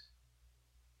 weeks.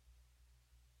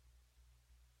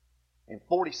 And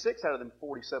 46 out of them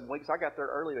 47 weeks, I got there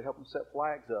early to help them set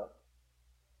flags up.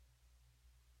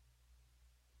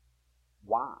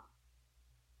 Why?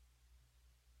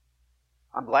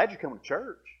 I'm glad you're coming to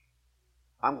church.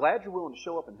 I'm glad you're willing to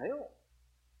show up and help.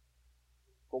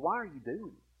 But why are you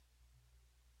doing it?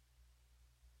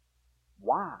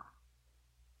 Why?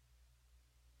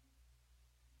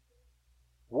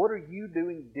 What are you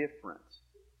doing different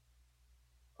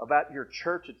about your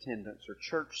church attendance or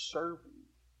church serving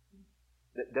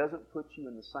that doesn't put you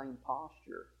in the same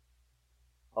posture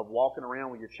of walking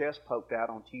around with your chest poked out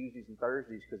on Tuesdays and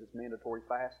Thursdays because it's mandatory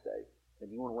fast day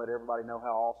and you want to let everybody know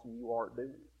how awesome you are at doing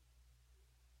it?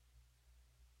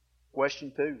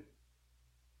 Question 2.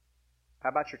 How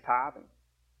about your tithing?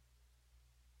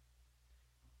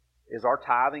 Is our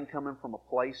tithing coming from a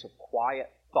place of quiet,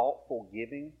 thoughtful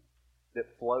giving that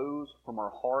flows from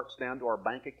our hearts down to our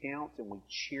bank accounts and we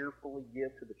cheerfully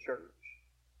give to the church?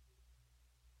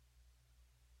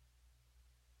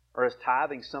 Or is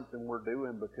tithing something we're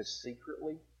doing because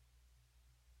secretly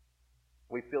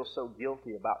we feel so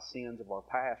guilty about sins of our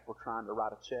past we're trying to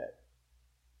write a check?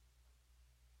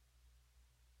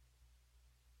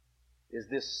 Is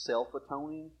this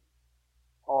self-atoning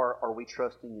or are we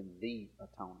trusting in the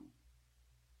atoning?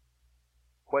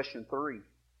 Question 3.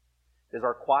 Is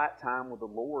our quiet time with the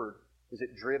Lord, is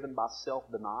it driven by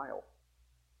self-denial?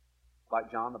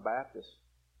 Like John the Baptist.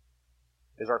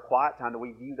 Is our quiet time, do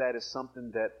we view that as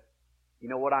something that, you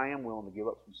know what, I am willing to give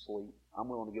up some sleep. I'm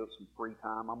willing to give up some free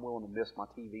time. I'm willing to miss my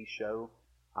TV show.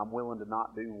 I'm willing to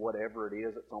not do whatever it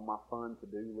is that's on my fun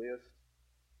to-do list.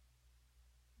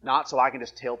 Not so I can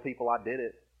just tell people I did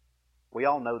it. We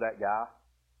all know that guy.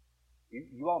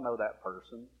 You all know that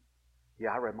person.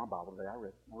 Yeah, I read my Bible today. I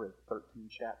read 13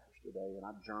 chapters today, and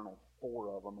I journaled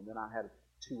 4 of them, and then I had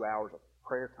 2 hours of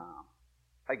prayer time.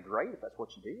 Hey, great if that's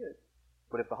what you did.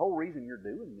 But if the whole reason you're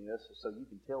doing this is so you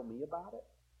can tell me about it,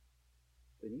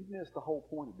 then you've missed the whole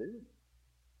point of doing it.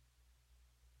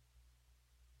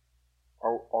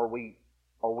 Are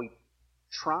we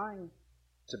trying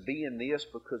to be in this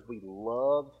because we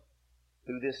love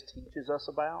who this teaches us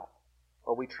about?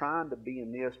 Or are we trying to be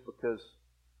in this because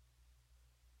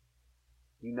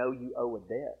you know you owe a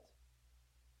debt?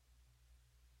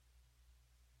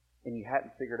 And you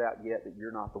hadn't figured out yet that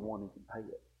you're not the one who can pay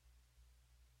it.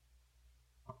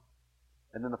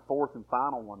 And then the 4th and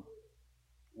final one,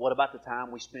 what about the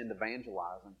time we spend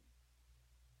evangelizing?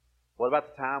 What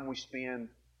about the time we spend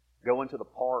going to the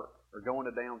park or going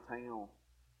to downtown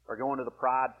or going to the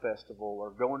Pride Festival or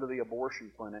going to the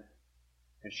abortion clinic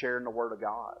and sharing the Word of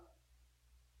God?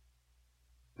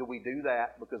 Do we do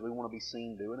that because we want to be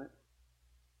seen doing it?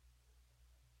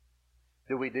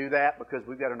 Do we do that because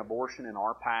we've got an abortion in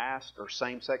our past or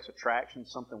same-sex attraction,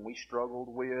 something we struggled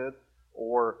with,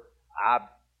 or I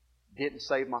didn't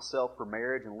save myself for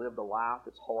marriage and lived a life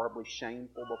that's horribly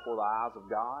shameful before the eyes of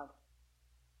God?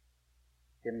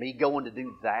 And me going to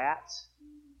do that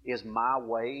is my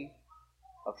way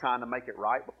of trying to make it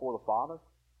right before the Father?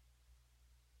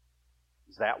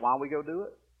 Is that why we go do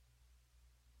it?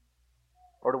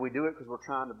 Or do we do it because we're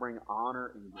trying to bring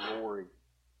honor and glory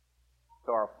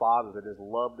to our Father that has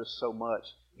loved us so much?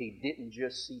 He didn't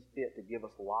just see fit to give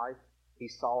us life. He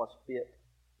saw it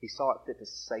fit to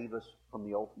save us from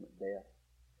the ultimate death.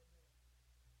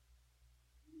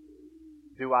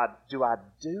 Do I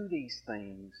do these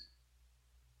things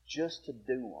just to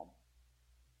do them?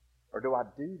 Or do I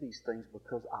do these things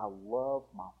because I love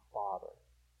my Father?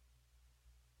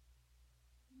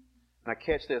 Now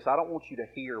catch this, I don't want you to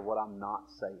hear what I'm not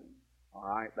saying.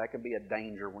 Alright? That can be a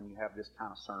danger when you have this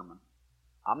kind of sermon.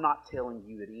 I'm not telling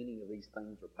you that any of these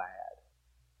things are bad.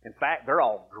 In fact, they're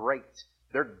all great.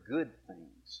 They're good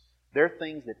things. They're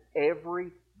things that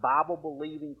every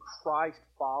Bible-believing,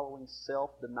 Christ-following,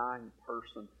 self-denying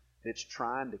person that's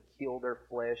trying to kill their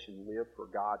flesh and live for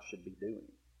God should be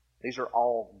doing. These are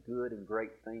all good and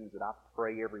great things that I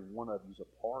pray every one of you is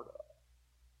a part of.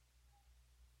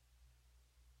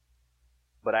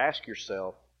 But ask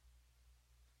yourself,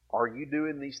 are you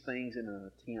doing these things in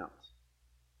an attempt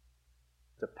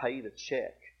to pay the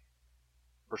check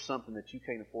for something that you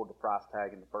can't afford the price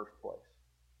tag in the first place?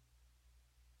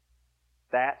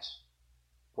 That's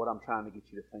what I'm trying to get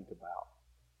you to think about.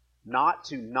 Not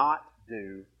to not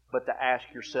do, but to ask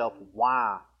yourself,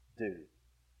 why do?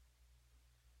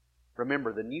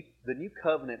 Remember, the new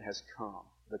covenant has come.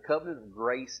 The covenant of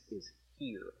grace is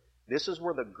here. This is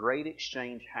where the great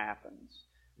exchange happens.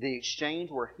 The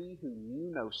exchange where He who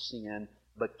knew no sin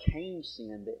became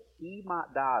sin, that He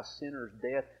might die a sinner's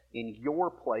death in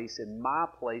your place, in my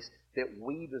place, that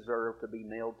we deserve to be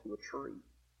nailed to a tree.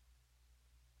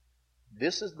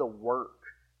 This is the work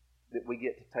that we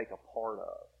get to take a part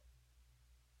of.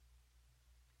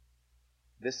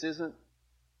 This isn't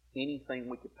anything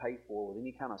we could pay for with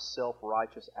any kind of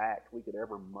self-righteous act we could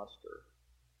ever muster.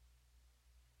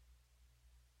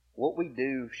 What we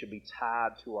do should be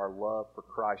tied to our love for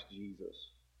Christ Jesus.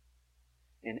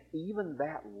 And even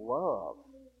that love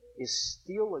is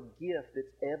still a gift that's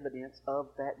evidence of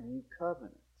that new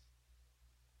covenant.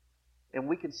 And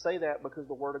we can say that because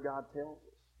the Word of God tells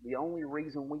us. The only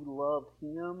reason we loved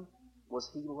Him was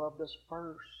He loved us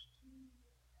first.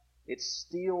 It's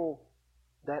still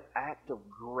that act of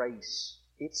grace.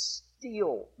 It's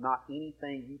still not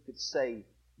anything you could say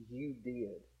you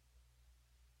did.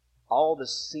 All the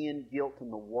sin, guilt in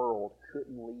the world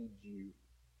couldn't lead you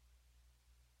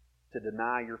to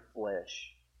deny your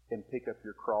flesh and pick up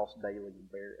your cross daily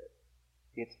and bear it.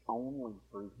 It's only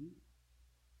through Him.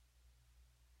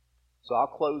 So I'll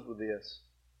close with this.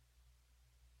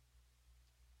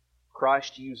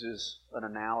 Christ uses an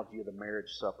analogy of the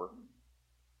marriage supper.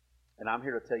 And I'm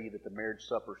here to tell you that the marriage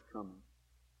supper is coming.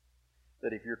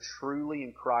 That if you're truly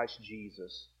in Christ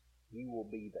Jesus, you will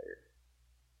be there.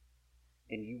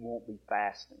 And you won't be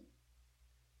fasting.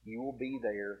 You will be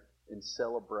there in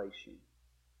celebration.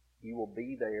 You will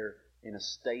be there in a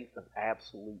state of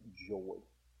absolute joy.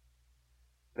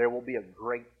 There will be a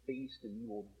great feast and you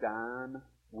will dine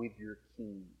with your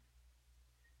King.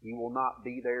 You will not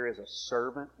be there as a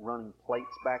servant running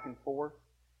plates back and forth.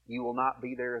 You will not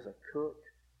be there as a cook.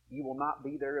 You will not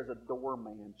be there as a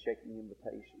doorman checking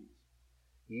invitations.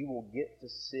 You will get to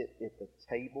sit at the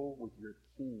table with your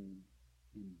King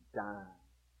and dine.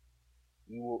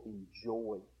 You will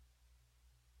enjoy.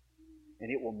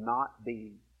 And it will not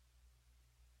be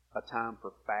a time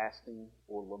for fasting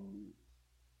or lament.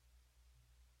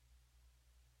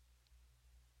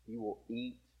 You will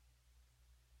eat,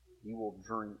 you will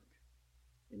drink,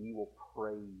 and you will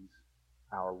praise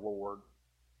our Lord.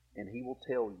 And He will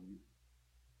tell you,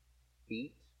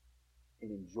 eat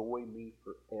and enjoy me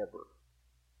forever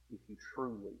if you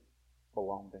truly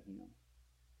belong to Him.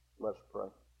 Let's pray.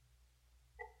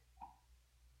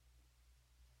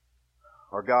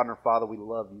 Our God and our Father, we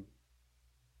love You.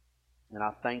 And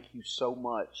I thank You so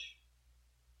much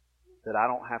that I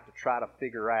don't have to try to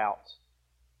figure out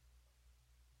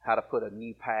how to put a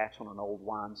new patch on an old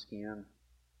wineskin,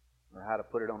 or how to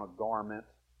put it on a garment,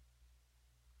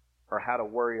 or how to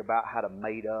worry about how to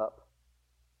mate up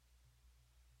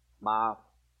my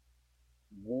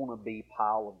wannabe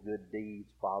pile of good deeds,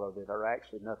 Father, that are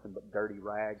actually nothing but dirty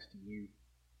rags to You.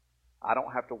 I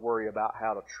don't have to worry about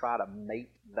how to try to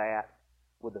mate that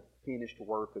with the finished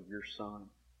work of Your Son.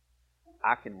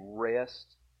 I can rest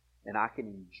and I can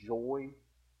enjoy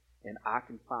and I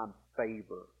can find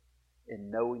favor in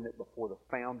knowing that before the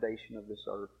foundation of this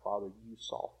earth, Father, You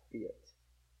saw fit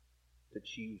to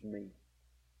choose me.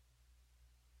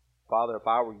 Father, if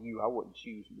I were You, I wouldn't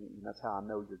choose me, and that's how I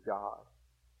know You're God.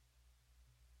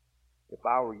 If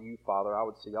I were You, Father, I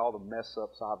would see all the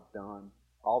mess-ups I've done,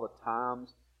 all the times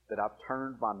that I've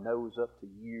turned my nose up to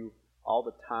You, all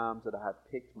the times that I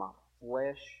have picked my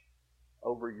flesh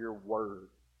over Your Word,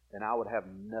 and I would have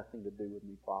nothing to do with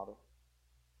me, Father.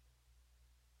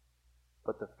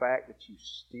 But the fact that You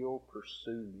still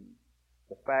pursue me,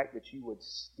 the fact that You would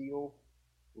still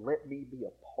let me be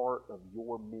a part of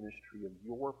Your ministry, of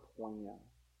Your plan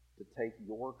to take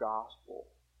Your gospel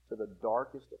to the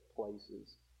darkest of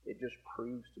places, it just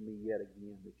proves to me yet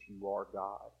again that You are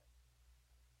God.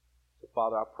 So,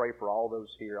 Father, I pray for all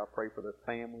those here. I pray for their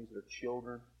families, their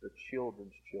children, their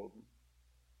children's children.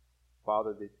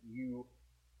 Father, that You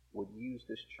would use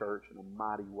this church in a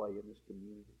mighty way in this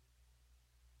community.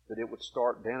 That it would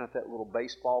start down at that little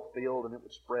baseball field and it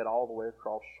would spread all the way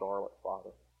across Charlotte,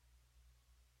 Father.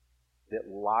 that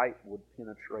light would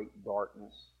penetrate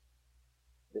darkness,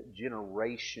 that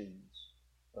generations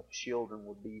of children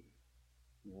would be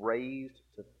raised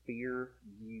to fear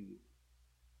you,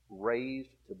 raised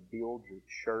to build your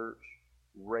church,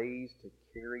 raised to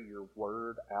carry your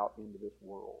word out into this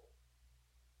world.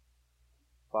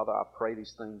 Father, I pray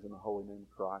these things in the holy name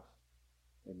of Christ.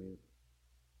 Amen.